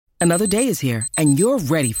Another day is here, and you're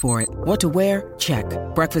ready for it. What to wear? Check.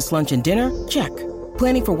 Breakfast, lunch, and dinner? Check.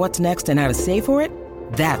 Planning for what's next and how to save for it?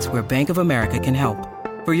 That's where Bank of America can help.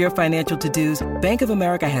 For your financial to-dos, Bank of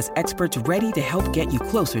America has experts ready to help get you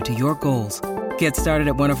closer to your goals. Get started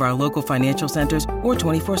at one of our local financial centers or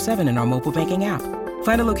 24/7 in our mobile banking app.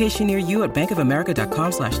 Find a location near you at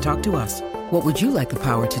bankofamerica.com/talktous. What would you like the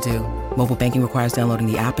power to do? Mobile banking requires downloading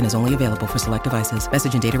the app and is only available for select devices.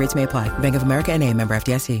 Message and data rates may apply. Bank of America N.A., member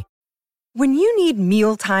FDIC. When you need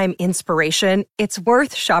mealtime inspiration, it's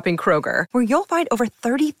worth shopping Kroger, where you'll find over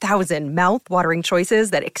 30,000 mouth-watering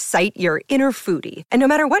choices that excite your inner foodie. And no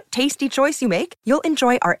matter what tasty choice you make, you'll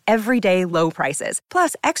enjoy our everyday low prices,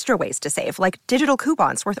 plus extra ways to save, like digital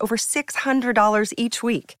coupons worth over $600 each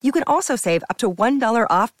week. You can also save up to $1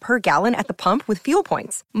 off per gallon at the pump with fuel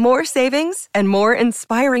points. More savings and more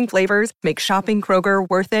inspiring flavors make shopping Kroger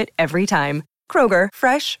worth it every time. Kroger,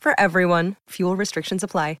 fresh for everyone. Fuel restrictions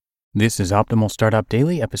apply. This is Optimal Startup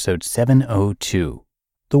Daily, episode 702,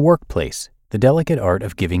 The Workplace, The Delicate Art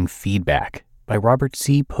of Giving Feedback, by Robert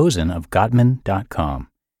C. Posen of Gottman.com.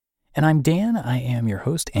 And I'm Dan, I am your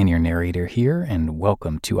host and your narrator here, and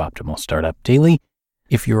welcome to Optimal Startup Daily.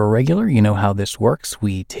 If you're a regular, you know how this works.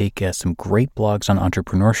 We take some great blogs on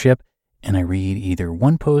entrepreneurship, and I read either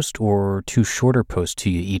one post or two shorter posts to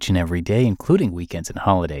you each and every day, including weekends and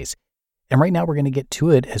holidays. And right now we're going to get to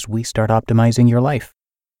it as we start optimizing your life.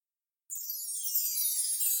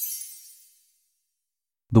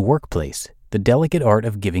 The Workplace, The Delicate Art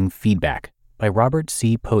of Giving Feedback, by Robert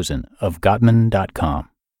C. Posen of Gottman.com.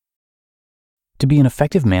 To be an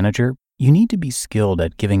effective manager, you need to be skilled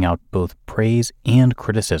at giving out both praise and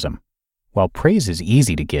criticism. While praise is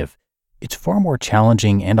easy to give, it's far more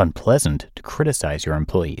challenging and unpleasant to criticize your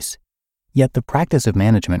employees. Yet the practice of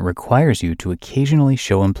management requires you to occasionally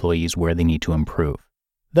show employees where they need to improve.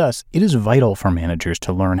 Thus, it is vital for managers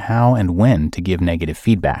to learn how and when to give negative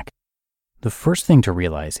feedback. The first thing to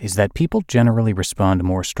realize is that people generally respond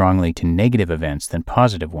more strongly to negative events than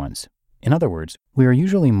positive ones. In other words, we are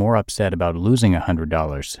usually more upset about losing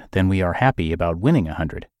 $100 than we are happy about winning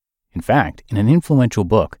 $100. In fact, in an influential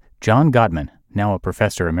book, John Gottman, now a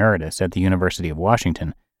professor emeritus at the University of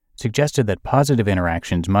Washington, suggested that positive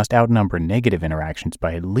interactions must outnumber negative interactions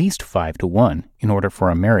by at least 5 to 1 in order for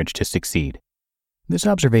a marriage to succeed. This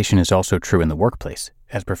observation is also true in the workplace,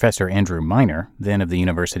 as Professor Andrew Miner, then of the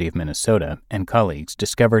University of Minnesota, and colleagues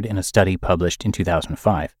discovered in a study published in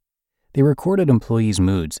 2005. They recorded employees'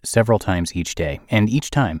 moods several times each day, and each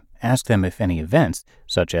time asked them if any events,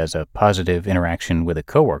 such as a positive interaction with a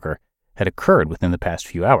coworker, had occurred within the past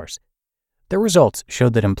few hours. Their results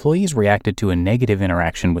showed that employees reacted to a negative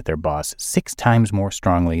interaction with their boss 6 times more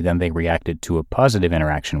strongly than they reacted to a positive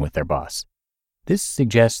interaction with their boss. This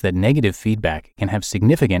suggests that negative feedback can have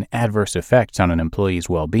significant adverse effects on an employee's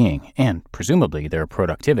well-being and, presumably, their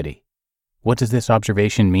productivity. What does this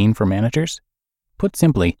observation mean for managers? Put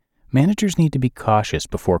simply, managers need to be cautious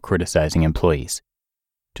before criticizing employees.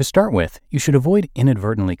 To start with, you should avoid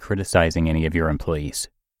inadvertently criticizing any of your employees.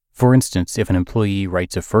 For instance, if an employee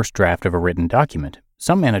writes a first draft of a written document,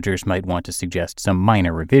 some managers might want to suggest some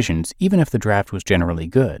minor revisions, even if the draft was generally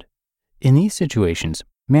good. In these situations,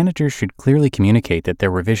 managers should clearly communicate that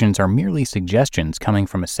their revisions are merely suggestions coming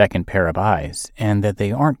from a second pair of eyes and that they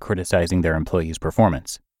aren't criticizing their employees'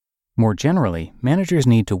 performance. More generally, managers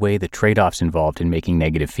need to weigh the trade-offs involved in making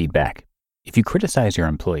negative feedback. If you criticize your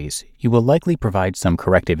employees, you will likely provide some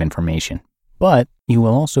corrective information, but you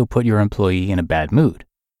will also put your employee in a bad mood.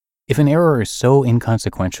 If an error is so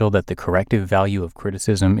inconsequential that the corrective value of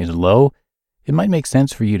criticism is low, it might make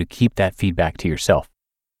sense for you to keep that feedback to yourself.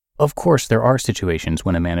 Of course, there are situations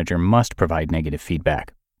when a manager must provide negative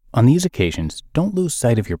feedback. On these occasions, don't lose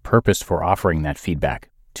sight of your purpose for offering that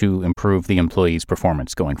feedback, to improve the employee's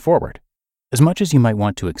performance going forward. As much as you might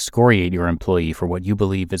want to excoriate your employee for what you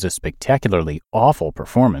believe is a spectacularly awful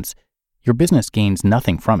performance, your business gains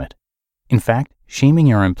nothing from it. In fact, shaming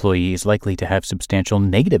your employee is likely to have substantial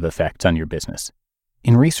negative effects on your business.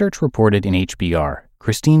 In research reported in HBR,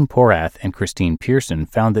 Christine Porath and Christine Pearson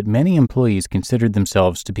found that many employees considered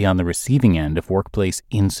themselves to be on the receiving end of workplace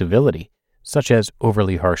incivility, such as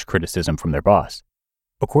overly harsh criticism from their boss.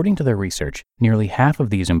 According to their research, nearly half of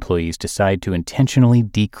these employees decide to intentionally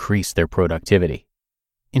decrease their productivity.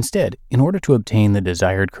 Instead, in order to obtain the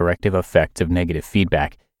desired corrective effects of negative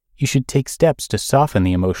feedback, you should take steps to soften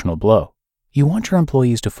the emotional blow. You want your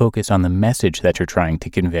employees to focus on the message that you're trying to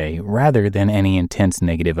convey rather than any intense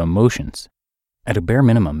negative emotions. At a bare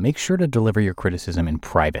minimum, make sure to deliver your criticism in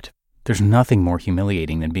private. There's nothing more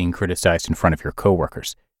humiliating than being criticized in front of your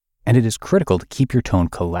coworkers, and it is critical to keep your tone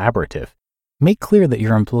collaborative. Make clear that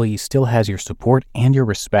your employee still has your support and your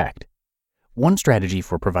respect. One strategy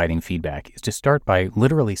for providing feedback is to start by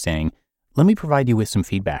literally saying, "Let me provide you with some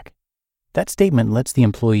feedback." That statement lets the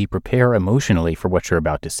employee prepare emotionally for what you're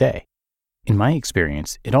about to say. In my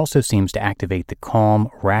experience, it also seems to activate the calm,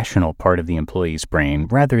 rational part of the employee's brain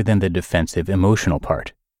rather than the defensive, emotional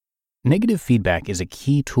part. Negative feedback is a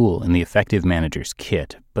key tool in the effective manager's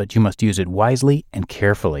kit, but you must use it wisely and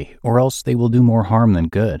carefully, or else they will do more harm than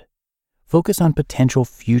good. Focus on potential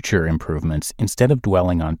future improvements instead of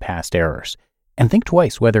dwelling on past errors, and think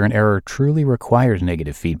twice whether an error truly requires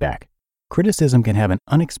negative feedback. Criticism can have an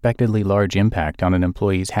unexpectedly large impact on an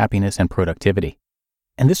employee's happiness and productivity.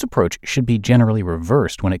 And this approach should be generally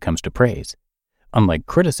reversed when it comes to praise. Unlike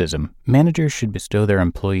criticism, managers should bestow their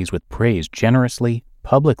employees with praise generously,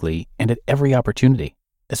 publicly, and at every opportunity,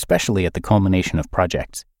 especially at the culmination of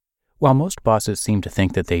projects. While most bosses seem to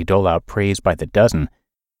think that they dole out praise by the dozen,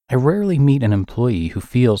 I rarely meet an employee who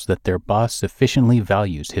feels that their boss sufficiently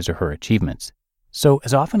values his or her achievements. So,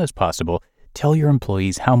 as often as possible, tell your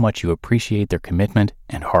employees how much you appreciate their commitment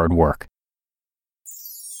and hard work.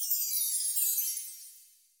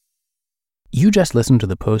 You just listened to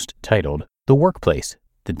the post titled, "The Workplace,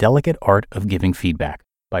 The Delicate Art of Giving Feedback"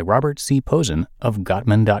 by Robert C. Posen of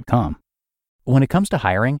Gottman.com. When it comes to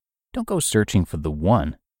hiring, don't go searching for the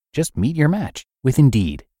one. Just meet your match with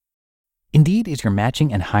Indeed. Indeed is your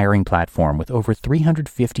matching and hiring platform with over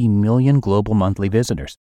 350 million global monthly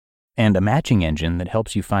visitors, and a matching engine that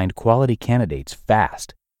helps you find quality candidates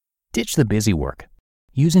fast. Ditch the busy work.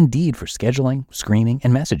 Use Indeed for scheduling, screening,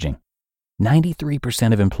 and messaging.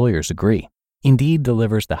 93% of employers agree. Indeed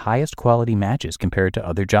delivers the highest quality matches compared to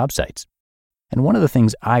other job sites. And one of the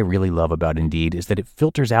things I really love about Indeed is that it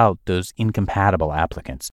filters out those incompatible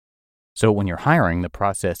applicants. So when you're hiring, the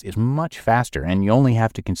process is much faster and you only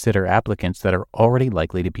have to consider applicants that are already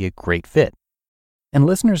likely to be a great fit. And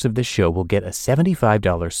listeners of this show will get a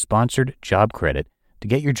 $75 sponsored job credit to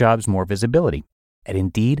get your jobs more visibility at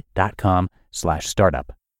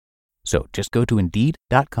Indeed.com/startup. So just go to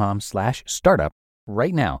Indeed.com/startup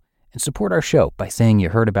right now and support our show by saying you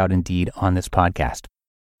heard about Indeed on this podcast.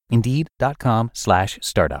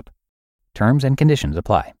 Indeed.com/startup. Terms and conditions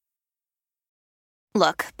apply.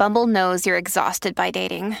 Look, Bumble knows you're exhausted by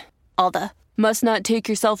dating. All the, "must not take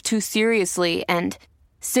yourself too seriously," and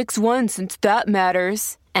 6'1" since that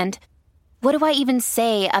matters. And what do I even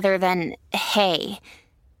say other than, hey?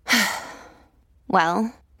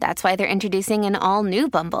 Well, that's why they're introducing an all-new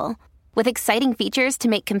Bumble, with exciting features to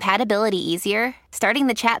make compatibility easier, starting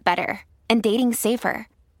the chat better, and dating safer.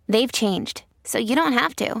 They've changed, so you don't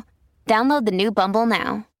have to. Download the new Bumble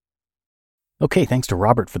now. Okay, thanks to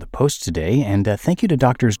Robert for the post today, and thank you to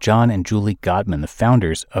Drs. John and Julie Gottman, the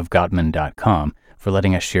founders of Gottman.com, for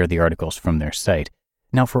letting us share the articles from their site.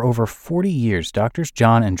 Now, for over 40 years, Drs.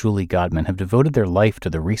 John and Julie Gottman have devoted their life to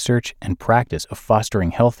the research and practice of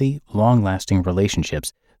fostering healthy, long-lasting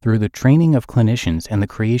relationships through the training of clinicians and the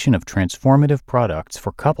creation of transformative products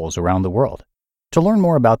for couples around the world. To learn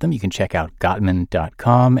more about them, you can check out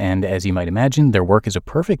Gottman.com, and as you might imagine, their work is a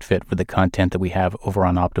perfect fit for the content that we have over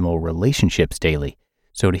on Optimal Relationships Daily.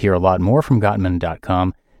 So to hear a lot more from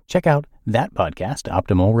Gottman.com, check out that podcast,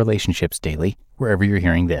 Optimal Relationships Daily, wherever you're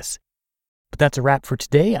hearing this. But that's a wrap for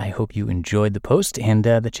today. I hope you enjoyed the post and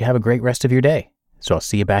that you have a great rest of your day. So I'll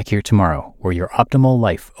see you back here tomorrow, where your optimal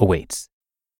life awaits.